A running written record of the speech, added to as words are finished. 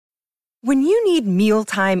When you need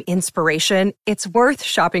mealtime inspiration, it's worth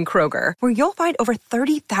shopping Kroger, where you'll find over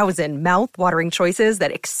 30,000 mouth-watering choices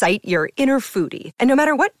that excite your inner foodie. And no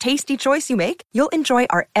matter what tasty choice you make, you'll enjoy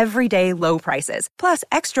our everyday low prices, plus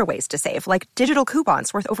extra ways to save, like digital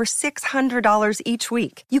coupons worth over $600 each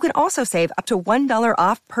week. You can also save up to $1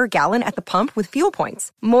 off per gallon at the pump with fuel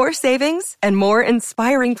points. More savings and more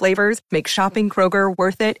inspiring flavors make shopping Kroger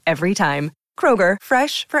worth it every time. Kroger,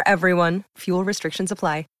 fresh for everyone. Fuel restrictions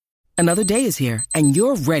apply. Another day is here, and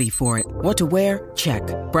you're ready for it. What to wear? Check.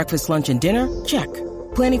 Breakfast, lunch, and dinner? Check.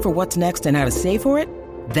 Planning for what's next and how to save for it?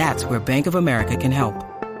 That's where Bank of America can help.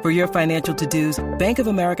 For your financial to-dos, Bank of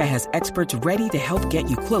America has experts ready to help get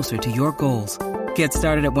you closer to your goals. Get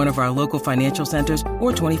started at one of our local financial centers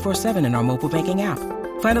or 24/7 in our mobile banking app.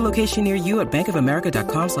 Find a location near you at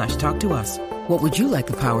bankofamerica.com/talktous. What would you like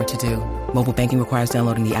the power to do? Mobile banking requires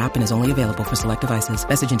downloading the app and is only available for select devices.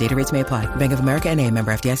 Message and data rates may apply. Bank of America N.A.,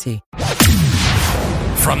 member FDIC.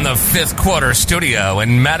 From the Fifth Quarter Studio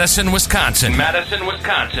in Madison, Wisconsin.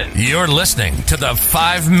 You're listening to the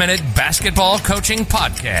 5-Minute Basketball Coaching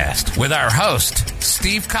Podcast with our host,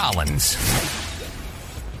 Steve Collins.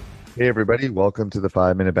 Hey, everybody. Welcome to the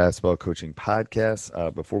 5-Minute Basketball Coaching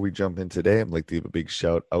Podcast. Before we jump in today, I'd like to give a big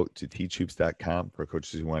shout out to teachhoops.com for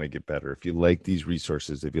coaches who want to get better. If you like these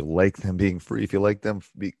resources, if you like them being free, if you like them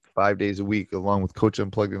 5 days a week, along with Coach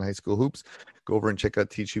Unplugged in High School Hoops, go over and check out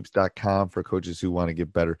teachhoops.com for coaches who want to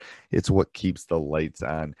get better. It's what keeps the lights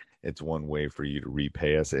on. It's one way for you to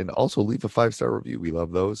repay us. And also leave a 5-star review. We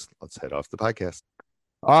love those. Let's head off the podcast.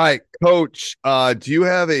 All right, Coach, do you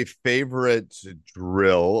have a favorite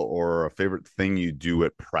drill or a favorite thing you do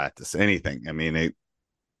at practice? Anything. I mean, a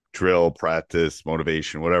drill, practice,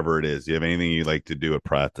 motivation, whatever it is. Do you have anything you like to do at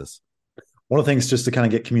practice? One of the things just to kind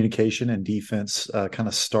of get communication and defense kind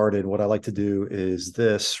of started, what I like to do is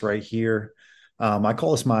this right here. I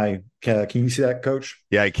call this my, can you see that, Coach?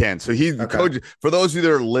 Yeah, I can. So he's the coach. For those of you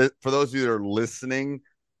that are listening,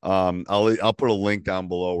 I'll put a link down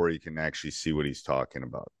below where you can actually see what he's talking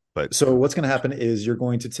about. But so what's going to happen is you're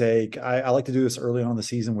going to take, I like to do this early on in the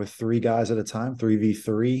season with 3 guys at a time,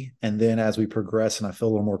 3v3. And then as we progress and I feel a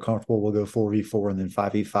little more comfortable, we'll go 4v4 and then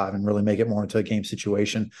 5v5 and really make it more into a game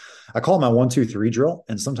situation. I call it my 1-2-3 drill.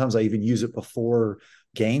 And sometimes I even use it before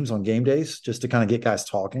games on game days just to kind of get guys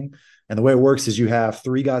talking. And the way it works is you have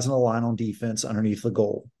 3 guys in a line on defense underneath the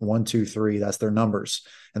goal. 1, 2, 3, that's their numbers.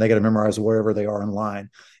 And they got to memorize wherever they are in line.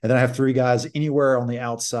 And then I have 3 guys anywhere on the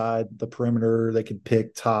outside, the perimeter. They can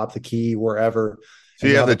pick top, the key, wherever. So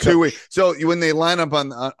you have the 2-way. So when they line up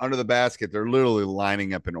on under the basket, they're literally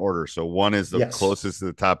lining up in order. So 1 is the closest to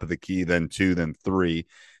the top of the key, then 2, then 3.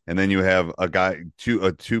 And then you have a guy,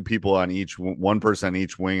 two people on each, 1 person on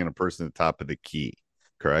each wing and a person at the top of the key.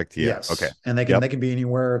 Correct. Yeah. Yes. Okay. And they can be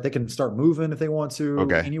anywhere. They can start moving if they want to.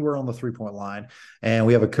 Okay. Anywhere on the 3-point line. And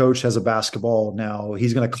we have a coach has a basketball now.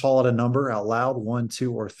 He's going to call it a number out loud, 1,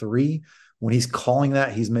 2, or 3. When he's calling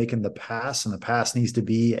that, he's making the pass, and the pass needs to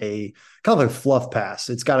be a kind of a fluff pass.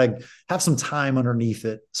 It's got to have some time underneath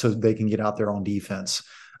it so they can get out there on defense.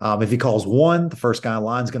 If he calls 1, the first guy in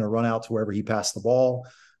line is going to run out to wherever he passed the ball.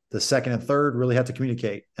 The second and third really have to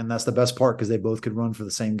communicate. And that's the best part because they both could run for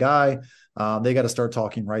the same guy. They got to start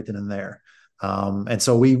talking right then and there. And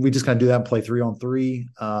so we just kind of do that and play 3-on-3.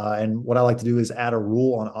 And what I like to do is add a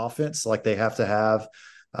rule on offense. Like they have to have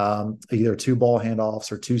either 2 ball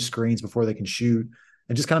handoffs or 2 screens before they can shoot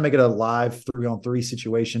and just kind of make it a live 3-on-3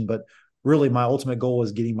 situation. But really my ultimate goal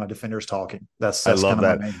is getting my defenders talking. That's I love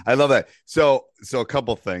that. I love that. So a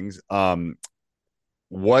couple things.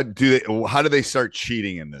 How do they start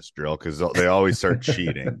cheating in this drill? Because they always start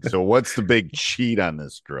cheating. So what's the big cheat on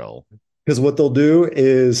this drill? Because what they'll do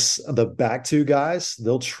is the back 2 guys,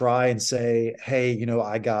 they'll try and say, hey,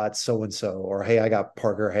 I got so-and-so, or hey, I got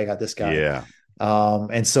Parker, hey, I got this guy. Yeah.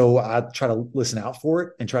 And so I try to listen out for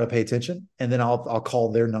it and try to pay attention. And then I'll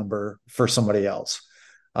call their number for somebody else.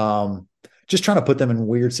 Just trying to put them in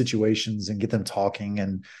weird situations and get them talking.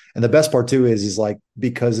 And the best part too is like,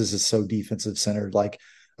 because this is so defensive centered, like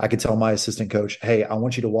I could tell my assistant coach, hey, I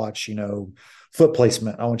want you to watch, foot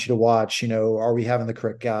placement. I want you to watch, are we having the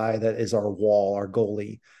correct guy that is our wall, our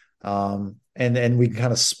goalie? And we can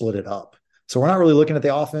kind of split it up. So we're not really looking at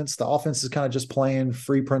the offense. The offense is kind of just playing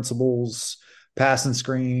free principles, pass and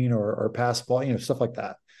screen or pass ball, stuff like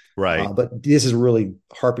that. Right. But this is really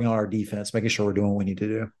harping on our defense, making sure we're doing what we need to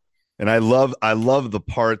do. And I love the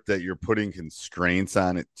part that you're putting constraints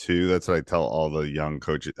on it too. That's what I tell all the young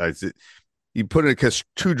coaches. You put it because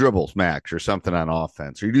 2 dribbles max or something on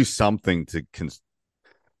offense, or you do something to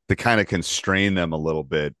kind of constrain them a little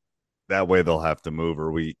bit. that way they'll have to move,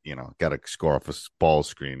 or we, got to score off a ball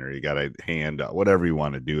screen, or you got to hand whatever you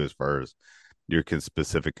want to do as far as your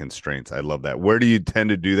specific constraints. I love that. Where do you tend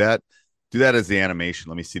to do that? Do that as the animation.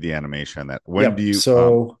 Let me see the animation on that. When do you?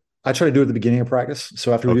 So I try to do it at the beginning of practice.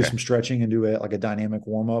 So after we do some stretching and do a dynamic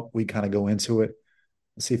warm up, we kind of go into it.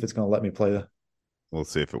 Let's see if it's going to let me play. We'll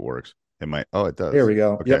see if it works. It might. Oh, it does. There we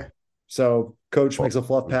go. Okay. Yep. So coach makes a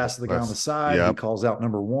fluff pass to the guy on the side. Yep. He calls out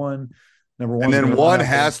number one. And then one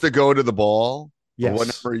has to go to the ball. Yes.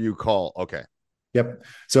 Whatever you call. Okay. Yep.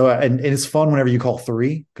 So, and it's fun whenever you call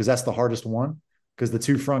three, because that's the hardest one, because the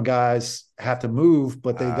two front guys have to move,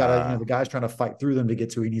 but they've got to, the guy's trying to fight through them to get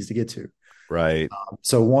to who he needs to get to. Right.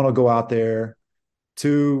 So one will go out there.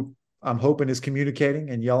 Two, I'm hoping is communicating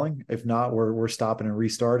and yelling. If not, we're stopping and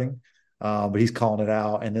restarting. But he's calling it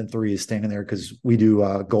out. And then three is standing there because we do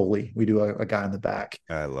goalie. We do a guy in the back.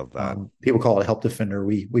 I love that. People call it help defender.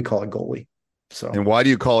 We call it goalie. So. And why do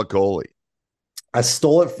you call it goalie? I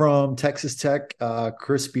stole it from Texas Tech,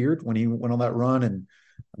 Chris Beard, when he went on that run, and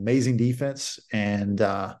amazing defense. And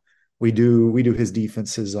we do his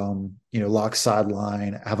defenses, lock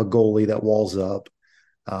sideline, have a goalie that walls up.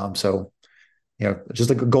 So, just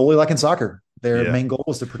like a goalie, like in soccer, their main goal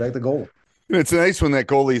is to protect the goal. It's nice when that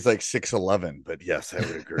goalie is like 6'11", but yes, I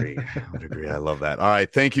would agree. I love that. All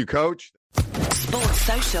right. Thank you, Coach. Sports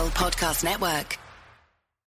Social Podcast Network.